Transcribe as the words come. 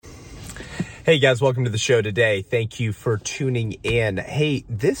Hey guys, welcome to the show today. Thank you for tuning in. Hey,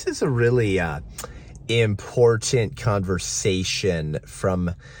 this is a really important conversation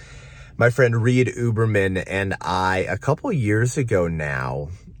from my friend Reed Uberman and I a couple years ago now,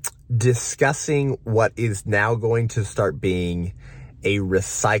 discussing what is now going to start being a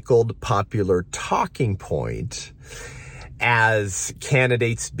recycled popular talking point as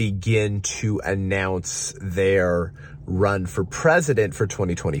candidates begin to announce their run for president for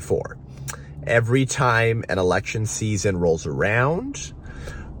 2024. Every time an election season rolls around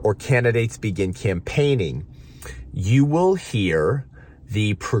or candidates begin campaigning, you will hear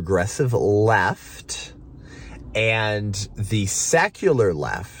the progressive left and the secular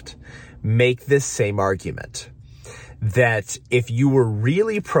left make this same argument that if you were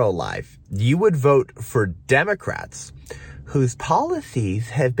really pro-life, you would vote for Democrats whose policies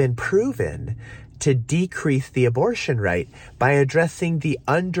have been proven to decrease the abortion rate by addressing the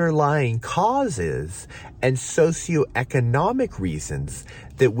underlying causes and socioeconomic reasons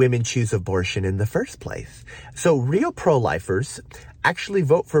that women choose abortion in the first place. So real pro-lifers actually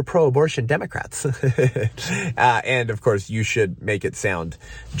vote for pro-abortion Democrats. And of course, you should make it sound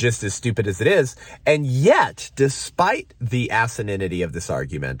just as stupid as it is. And yet, despite the asininity of this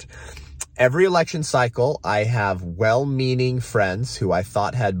argument, every election cycle, I have well-meaning friends who I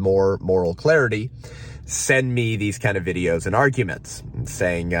thought had more moral clarity send me these kind of videos and arguments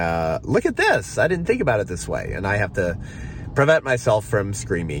saying, look at this. I didn't think about it this way. And I have to prevent myself from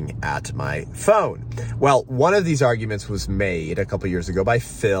screaming at my phone. Well, one of these arguments was made a couple years ago by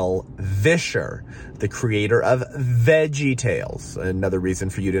Phil Vischer, the creator of VeggieTales. Another reason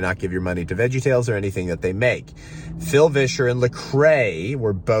for you to not give your money to VeggieTales or anything that they make. Phil Vischer and Lecrae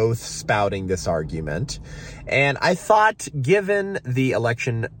were both spouting this argument. And I thought, given the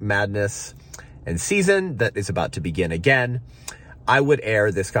election madness and season that is about to begin again, I would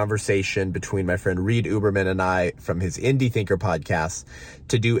air this conversation between my friend Reed Uberman and I from his Indie Thinker podcast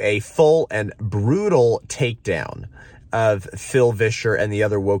to do a full and brutal takedown of Phil Vischer and the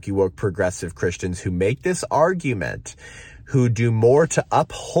other wokey woke progressive Christians who make this argument, who do more to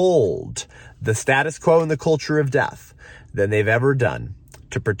uphold the status quo and the culture of death than they've ever done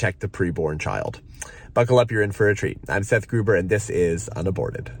to protect the preborn child. Buckle up, you're in for a treat. I'm Seth Gruber, and this is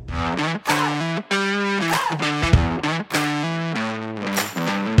Unaborted.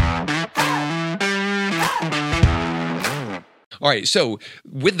 All right. So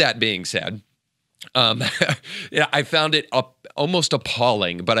with that being said, I found it almost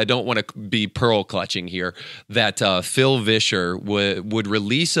appalling, but I don't want to be pearl clutching here, that Phil Vischer would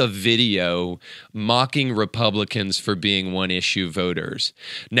release a video mocking Republicans for being one-issue voters.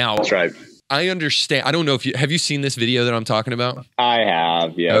 Now, that's right. I understand. I don't know if have you seen this video that I'm talking about? I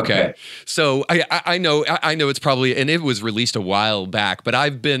have, yeah. Okay. So I know it's probably, and it was released a while back, but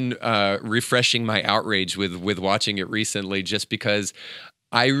I've been refreshing my outrage with watching it recently just because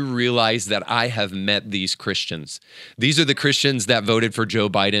I realize that I have met these Christians. These are the Christians that voted for Joe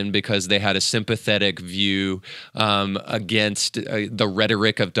Biden because they had a sympathetic view against the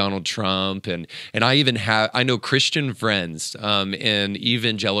rhetoric of Donald Trump. And I know Christian friends in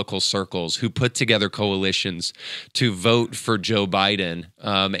evangelical circles who put together coalitions to vote for Joe Biden,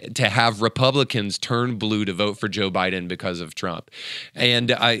 to have Republicans turn blue to vote for Joe Biden because of Trump.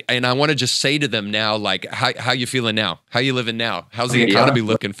 And I want to just say to them now, like, how you feeling now? How you living now? How's the economy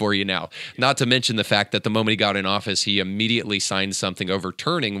looking for you now? Not to mention the fact that the moment he got in office, he immediately signed something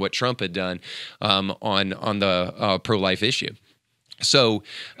overturning what Trump had done on the pro-life issue. So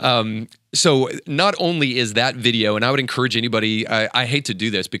not only is that video, and I would encourage anybody, I hate to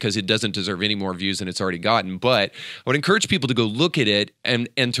do this because it doesn't deserve any more views than it's already gotten, but I would encourage people to go look at it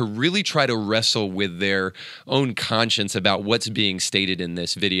and to really try to wrestle with their own conscience about what's being stated in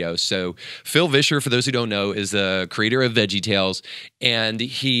this video. So Phil Vischer, for those who don't know, is the creator of VeggieTales, and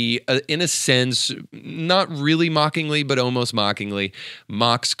he, in a sense, not really mockingly, but almost mockingly,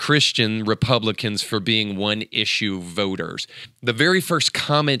 mocks Christian Republicans for being one-issue voters. The very first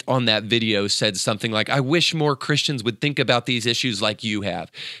comment on that video said something like, "I wish more Christians would think about these issues like you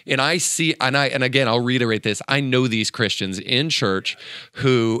have." And I see, and again, I'll reiterate this, I know these Christians in church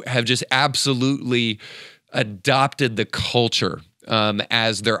who have just absolutely adopted the culture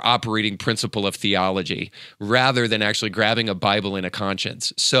as their operating principle of theology, rather than actually grabbing a Bible and a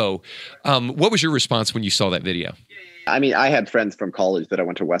conscience. So what was your response when you saw that video? I mean, I had friends from college that I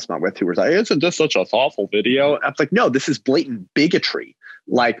went to Westmont with who were like, "Isn't this such a thoughtful video?" I was like, no, this is blatant bigotry.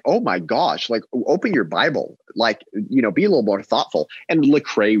 Like, oh my gosh, like, open your Bible, like, be a little more thoughtful. And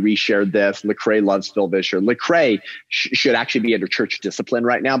Lecrae reshared this. Lecrae loves Phil Vischer. Lecrae should actually be under church discipline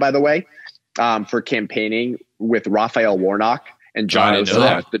right now, by the way, for campaigning with Raphael Warnock and John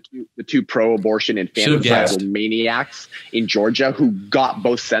Ossoff, the the two pro-abortion infanticidal maniacs in Georgia who got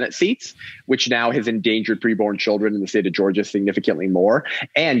both Senate seats, which now has endangered preborn children in the state of Georgia significantly more.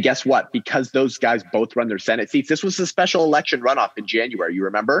 And guess what? Because those guys both run their Senate seats, this was a special election runoff in January, you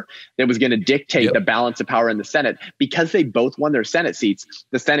remember? That was going to dictate the balance of power in the Senate. Because they both won their Senate seats,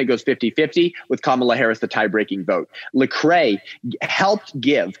 the Senate goes 50-50 with Kamala Harris the tie-breaking vote. Lecrae helped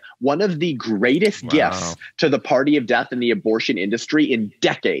give one of the greatest gifts to the party of death in the abortion industry in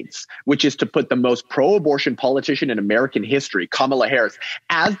decades, which is to put the most pro-abortion politician in American history, Kamala Harris,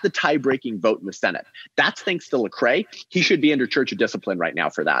 as the tie-breaking vote in the Senate. That's thanks to Lecrae. He should be under church of discipline right now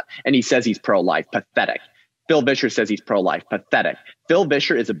for that. And he says he's pro-life. Pathetic. Phil Vischer says he's pro-life. Pathetic. Phil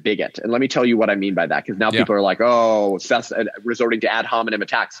Vischer is a bigot. And let me tell you what I mean by that, because now people are like, oh, Seth's resorting to ad hominem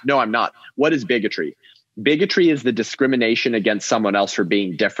attacks. No, I'm not. What is bigotry? Bigotry is the discrimination against someone else for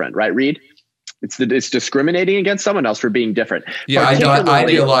being different, right, Reed? It's discriminating against someone else for being different. Yeah,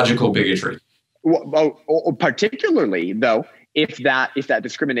 ideological bigotry. Particularly, though, if that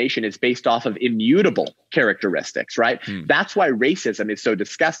discrimination is based off of immutable characteristics, right? That's why racism is so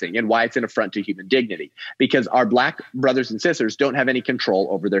disgusting and why it's an affront to human dignity, because our black brothers and sisters don't have any control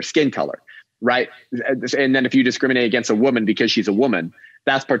over their skin color, right? And then if you discriminate against a woman because she's a woman,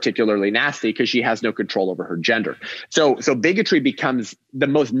 that's particularly nasty because she has no control over her gender. So bigotry becomes, the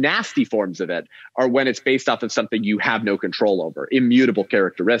most nasty forms of it are when it's based off of something you have no control over, immutable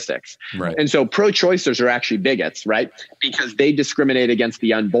characteristics. Right. And so pro-choicers are actually bigots, right? Because they discriminate against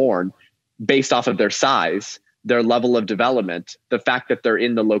the unborn based off of their size, their level of development, the fact that they're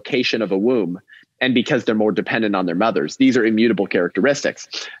in the location of a womb, and because they're more dependent on their mothers. These are immutable characteristics.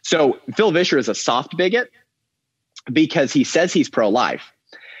 So Phil Vischer is a soft bigot because he says he's pro-life,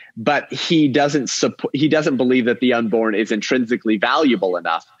 but he doesn't believe that the unborn is intrinsically valuable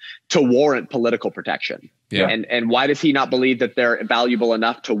enough to warrant political protection. Yeah. And why does he not believe that they're valuable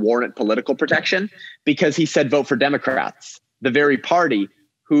enough to warrant political protection? Because he said vote for Democrats, the very party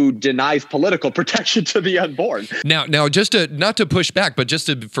who denies political protection to the unborn. Now, just to not to push back, but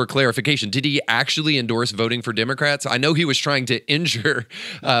for clarification, did he actually endorse voting for Democrats? I know he was trying to injure.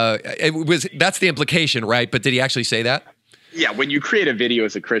 That's the implication, right? But did he actually say that? Yeah, when you create a video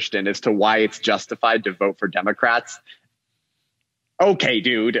as a Christian as to why it's justified to vote for Democrats, okay,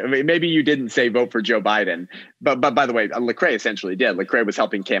 dude, I mean, maybe you didn't say vote for Joe Biden, but by the way, Lecrae essentially did. Lecrae was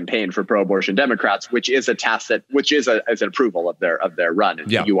helping campaign for pro-abortion Democrats, which is a tacit, as an approval of their run,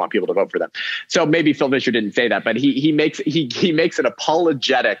 and you want people to vote for them. So maybe Phil Vischer didn't say that, but he makes an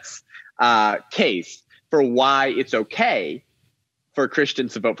apologetics case for why it's okay for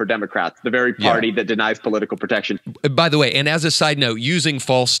Christians to vote for Democrats, the very party that denies political protection. By the way, and as a side note, using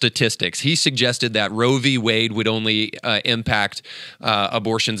false statistics, he suggested that Roe v. Wade would only impact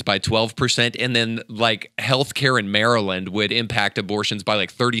abortions by 12%, and then like healthcare in Maryland would impact abortions by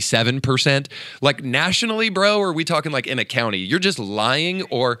like 37%. Like nationally, bro, or are we talking like in a county? You're just lying,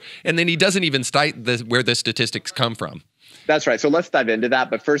 and then he doesn't even cite where the statistics come from. That's right. So let's dive into that.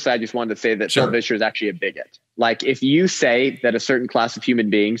 But first, I just wanted to say that Phil Vischer is actually a bigot. Like, if you say that a certain class of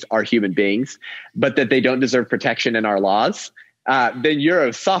human beings are human beings, but that they don't deserve protection in our laws, then you're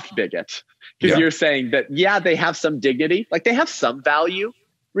a soft bigot. Because you're saying that, they have some dignity. Like, they have some value,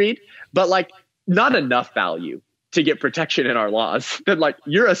 Reed, but like not enough value to get protection in our laws. Then like,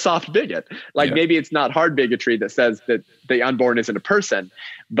 you're a soft bigot. Like maybe it's not hard bigotry that says that the unborn isn't a person,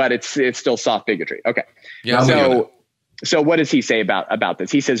 but it's still soft bigotry. Okay. Yeah. So what does he say about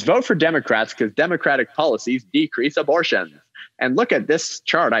this? He says, vote for Democrats because Democratic policies decrease abortion. And look at this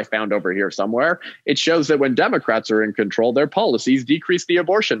chart I found over here somewhere. It shows that when Democrats are in control, their policies decrease the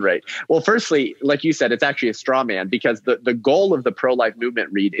abortion rate. Well, firstly, like you said, it's actually a straw man, because the goal of the pro-life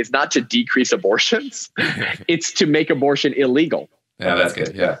movement, Reed, is not to decrease abortions. It's to make abortion illegal. Yeah, that's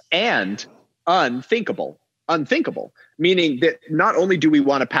good. Yeah. And unthinkable, meaning that not only do we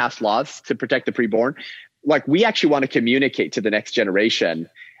want to pass laws to protect the preborn, like we actually want to communicate to the next generation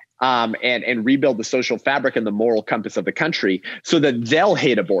and rebuild the social fabric and the moral compass of the country so that they'll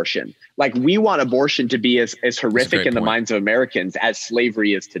hate abortion. Like, we want abortion to be as horrific in the minds of Americans as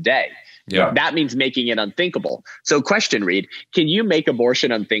slavery is today. Yeah. That means making it unthinkable. So question, Reed, can you make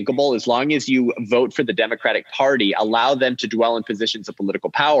abortion unthinkable as long as you vote for the Democratic Party, allow them to dwell in positions of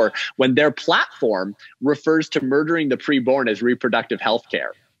political power when their platform refers to murdering the preborn as reproductive health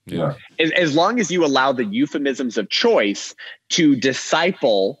care? Yeah. As long as you allow the euphemisms of choice to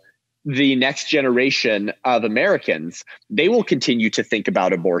disciple the next generation of Americans, they will continue to think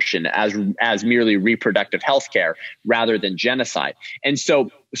about abortion as merely reproductive health care rather than genocide. And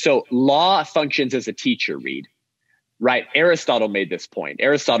so law functions as a teacher, Reed, right? Aristotle made this point.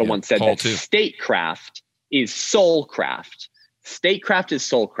 Aristotle once said that statecraft is soulcraft. Statecraft is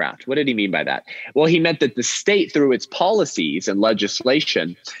soulcraft. What did he mean by that? Well, he meant that the state, through its policies and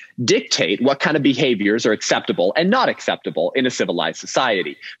legislation, dictate what kind of behaviors are acceptable and not acceptable in a civilized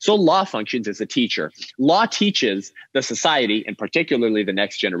society. So law functions as a teacher. Law teaches the society, and particularly the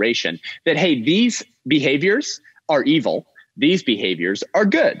next generation, that, hey, these behaviors are evil. These behaviors are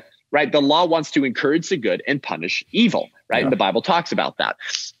good. Right? The law wants to encourage the good and punish evil, right? Yeah. And the Bible talks about that.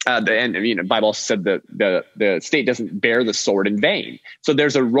 The Bible also said the state doesn't bear the sword in vain. So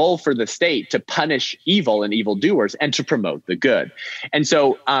there's a role for the state to punish evil and evildoers and to promote the good. And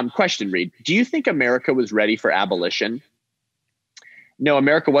so, question, Reed, do you think America was ready for abolition? No,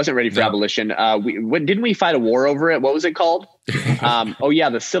 America wasn't ready for abolition. Didn't we fight a war over it? What was it called?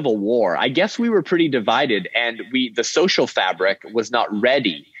 The Civil War. I guess we were pretty divided, and the social fabric was not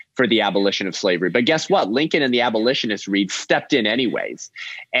ready for the abolition of slavery. But guess what? Lincoln and the abolitionists, Reed, stepped in anyways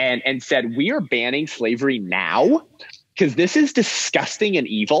and said, we are banning slavery now because this is disgusting and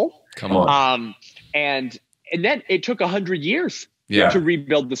evil. Come on. And then it took 100 years to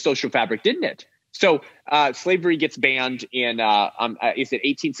rebuild the social fabric, didn't it? So slavery gets banned in, is it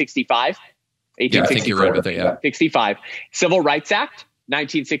 1865? Yeah, I think you're right about that, yeah. 65. Civil Rights Act,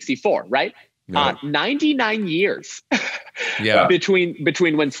 1964, right? 99 years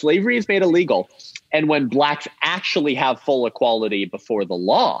between when slavery is made illegal and when blacks actually have full equality before the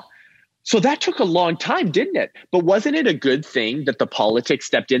law. So that took a long time, didn't it? But wasn't it a good thing that the politics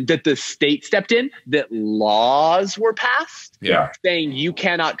stepped in, that the state stepped in, that laws were passed saying you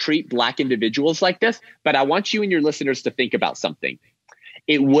cannot treat black individuals like this? But I want you and your listeners to think about something.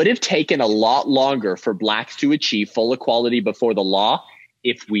 It would have taken a lot longer for blacks to achieve full equality before the law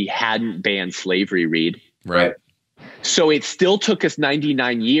if we hadn't banned slavery, Reed. Right. So it still took us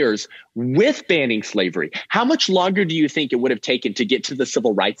 99 years with banning slavery. How much longer do you think it would have taken to get to the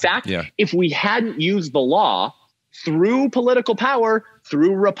Civil Rights Act if we hadn't used the law through political power,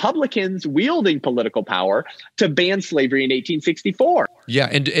 through Republicans wielding political power to ban slavery in 1864? Yeah,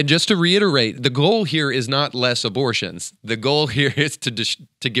 and just to reiterate, the goal here is not less abortions. The goal here is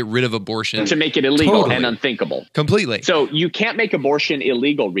to get rid of abortion. To make it illegal and unthinkable. Completely. So you can't make abortion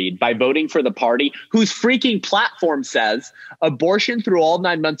illegal, Reed, by voting for the party whose freaking platform says abortion through all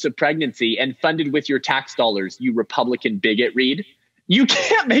 9 months of pregnancy and funded with your tax dollars, you Republican bigot, Reed. You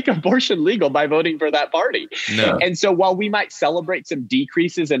can't make abortion legal by voting for that party. No. And so while we might celebrate some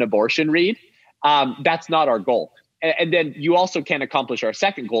decreases in abortion, Reed, that's not our goal. And then you also can't accomplish our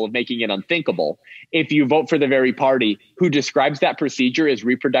second goal of making it unthinkable if you vote for the very party who describes that procedure as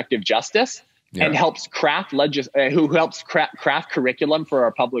reproductive justice and helps craft curriculum for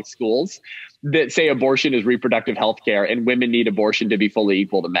our public schools that say abortion is reproductive health care and women need abortion to be fully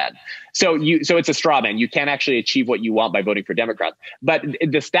equal to men. So it's a straw man. You can't actually achieve what you want by voting for Democrats. But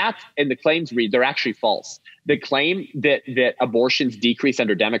the stats and the claims, Reed, they're actually false. The claim that abortions decrease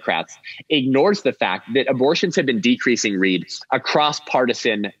under Democrats ignores the fact that abortions have been decreasing, Reed, across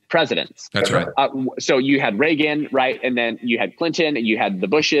partisan presidents. That's right. So you had Reagan, right? And then you had Clinton, and you had the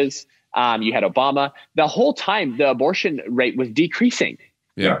Bushes, you had Obama. The whole time, the abortion rate was decreasing.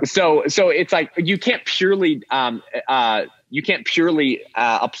 Yeah. So it's like you can't purely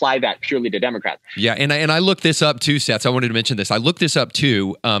apply that purely to Democrats. Yeah, and I looked this up too, Seth. I wanted to mention this. I looked this up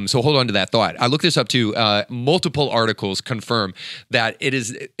too. So hold on to that thought. I looked this up too. Multiple articles confirm that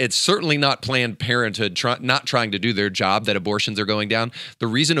it's certainly not Planned Parenthood not trying to do their job that abortions are going down. The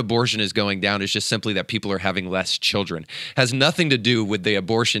reason abortion is going down is just simply that people are having less children. Has nothing to do with the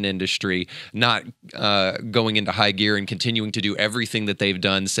abortion industry not going into high gear and continuing to do everything that they've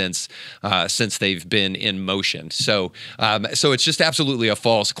done since they've been in motion. So it's just absolutely a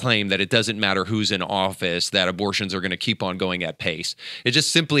false claim that it doesn't matter who's in office, that abortions are going to keep on going at pace. It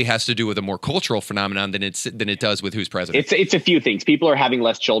just simply has to do with a more cultural phenomenon than it does with who's president. It's a few things. People are having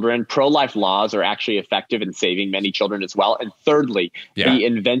less children. Pro-life laws are actually effective in saving many children as well. And thirdly, the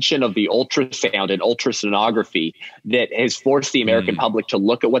invention of the ultrasound and ultrasonography that has forced the American public to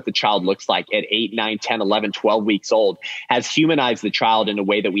look at what the child looks like at 8, 9, 10, 11, 12 weeks old has humanized the child in a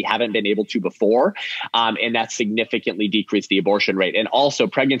way that we haven't been able to before. And that's significantly decreased the abortion rate. And also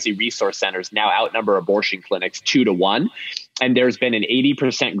pregnancy resource centers now outnumber abortion clinics 2 to 1. And there's been an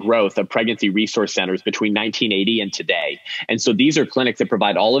 80% growth of pregnancy resource centers between 1980 and today. And so these are clinics that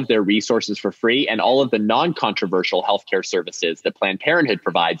provide all of their resources for free and all of the non-controversial healthcare services that Planned Parenthood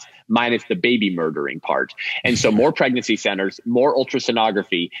provides, minus the baby murdering part. And so more pregnancy centers, more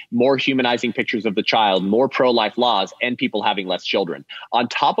ultrasonography, more humanizing pictures of the child, more pro-life laws, and people having less children. On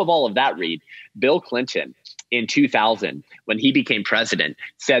top of all of that, Reed, Bill Clinton in 2000, when he became president,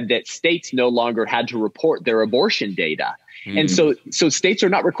 said that states no longer had to report their abortion data. And so states are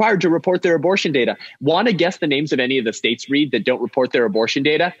not required to report their abortion data. Want to guess the names of any of the states, Reed, that don't report their abortion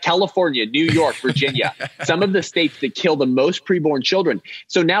data? California, New York, Virginia, some of the states that kill the most preborn children.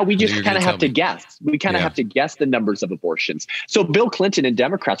 So now we just kind of have to guess. We kind of have to guess the numbers of abortions. So Bill Clinton and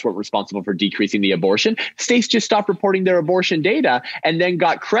Democrats weren't responsible for decreasing the abortion. States just stopped reporting their abortion data and then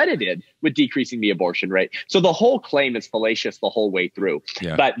got credited with decreasing the abortion rate. So the whole claim is fallacious the whole way through.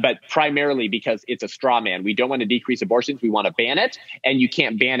 Yeah. But primarily because it's a straw man. We don't want to decrease abortions. We want to ban it. And you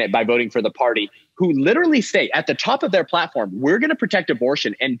can't ban it by voting for the party who literally say at the top of their platform, we're going to protect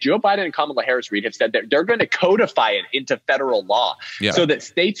abortion. And Joe Biden and Kamala Harris, Reid, have said that they're going to codify it into federal law so that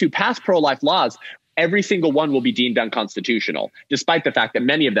states who pass pro-life laws, every single one will be deemed unconstitutional, despite the fact that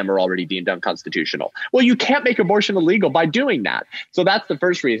many of them are already deemed unconstitutional. Well, you can't make abortion illegal by doing that. So that's the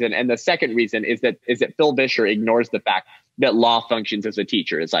first reason. And the second reason is that Phil Vischer ignores the fact that law functions as a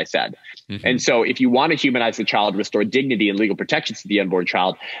teacher, as I said. And so if you want to humanize the child, restore dignity and legal protections to the unborn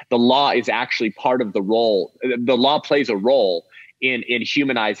child, the law is actually part of the role. The law plays a role in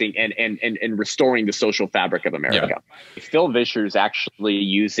humanizing and restoring the social fabric of America. Yeah. Phil Vischer is actually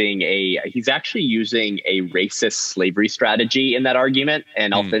using a racist slavery strategy in that argument.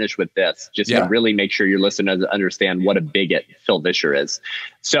 And I'll finish with this, just to really make sure your listeners understand what a bigot Phil Vischer is.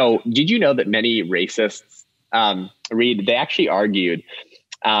 So did you know that many racists, Reid, they actually argued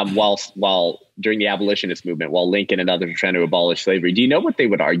while during the abolitionist movement, while Lincoln and others were trying to abolish slavery, do you know what they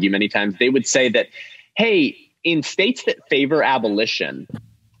would argue many times? They would say that, hey, in states that favor abolition,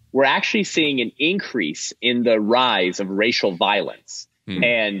 we're actually seeing an increase in the rise of racial violence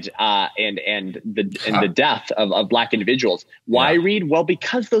and the death of Black individuals. Why, Reid? Well,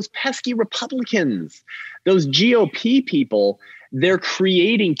 because those pesky Republicans, those GOP people, they're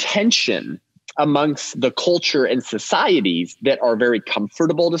creating tension amongst the culture and societies that are very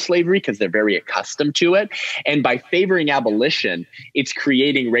comfortable to slavery because they're very accustomed to it. And by favoring abolition, it's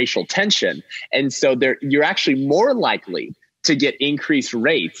creating racial tension. And so you're actually more likely to get increased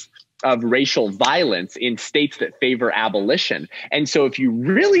rates of racial violence in states that favor abolition. And so if you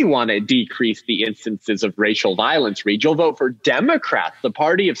really want to decrease the instances of racial violence, Reid, you'll vote for Democrats, the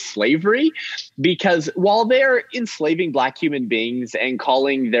party of slavery, because while they're enslaving Black human beings and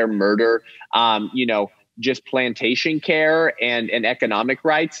calling their murder, just plantation care and economic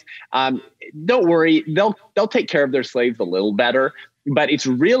rights, don't worry, they'll take care of their slaves a little better. But it's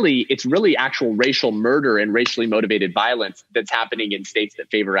really actual racial murder and racially motivated violence that's happening in states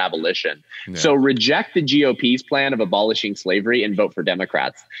that favor abolition. Yeah. So reject the GOP's plan of abolishing slavery and vote for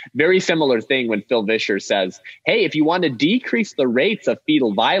Democrats. Very similar thing when Phil Vischer says, hey, if you want to decrease the rates of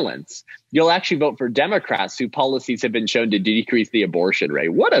fetal violence, you'll actually vote for Democrats whose policies have been shown to decrease the abortion rate.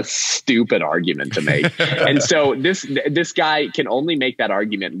 What a stupid argument to make. And so this guy can only make that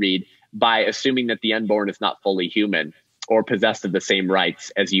argument, Reid, by assuming that the unborn is not fully human or possessed of the same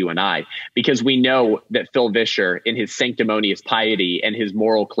rights as you and I, because we know that Phil Vischer, in his sanctimonious piety and his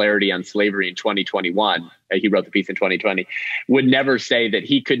moral clarity on slavery in 2021, he wrote the piece in 2020, would never say that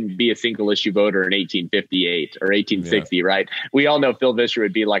he couldn't be a single issue voter in 1858 or 1860, right? We all know Phil Vischer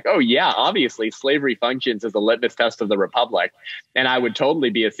would be like, oh yeah, obviously slavery functions as a litmus test of the republic. And I would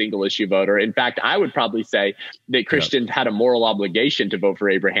totally be a single issue voter. In fact, I would probably say that Christians had a moral obligation to vote for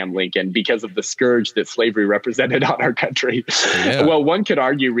Abraham Lincoln because of the scourge that slavery represented on our country. Yeah. Well, one could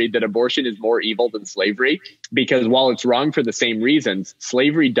argue, Reid, that abortion is more evil than slavery because while it's wrong for the same reasons,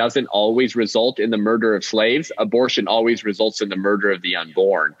 slavery doesn't always result in the murder of slaves. Abortion always results in the murder of the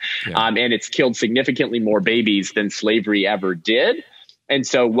unborn. Yeah. And it's killed significantly more babies than slavery ever did. And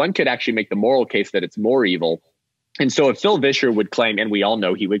so one could actually make the moral case that it's more evil. And so if Phil Vischer would claim, and we all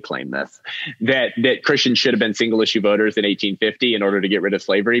know he would claim this, that Christians should have been single issue voters in 1850 in order to get rid of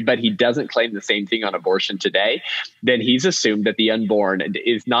slavery, but he doesn't claim the same thing on abortion today, then he's assumed that the unborn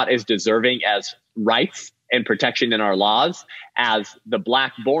is not as deserving as rights and protection in our laws as the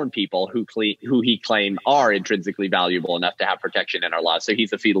Black born people who he claim are intrinsically valuable enough to have protection in our laws. So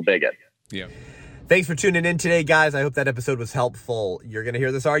he's a fetal bigot. Yeah. Thanks for tuning in today, guys. I hope that episode was helpful. You're going to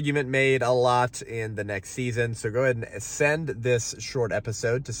hear this argument made a lot in the next season. So go ahead and send this short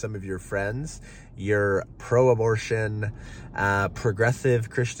episode to some of your friends, your pro-abortion, progressive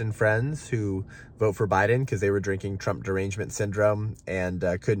Christian friends who vote for Biden because they were drinking Trump derangement syndrome and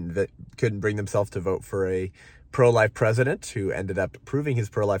couldn't bring themselves to vote for a pro-life president who ended up proving his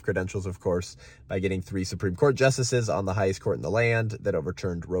pro-life credentials, of course, by getting 3 Supreme Court justices on the highest court in the land that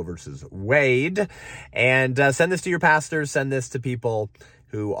overturned Roe versus Wade. And send this to your pastors. Send this to people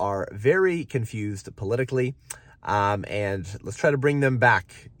who are very confused politically. And let's try to bring them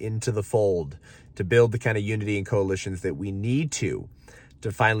back into the fold to build the kind of unity and coalitions that we need to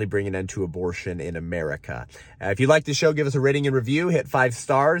to finally bring an end to abortion in America. If you like the show, give us a rating and review, hit 5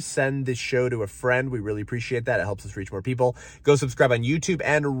 stars, send this show to a friend. We really appreciate that. It helps us reach more people. Go subscribe on YouTube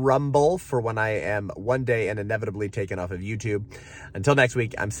and Rumble for when I am one day and inevitably taken off of YouTube. Until next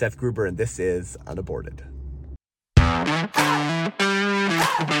week, I'm Seth Gruber, and this is Unaborted.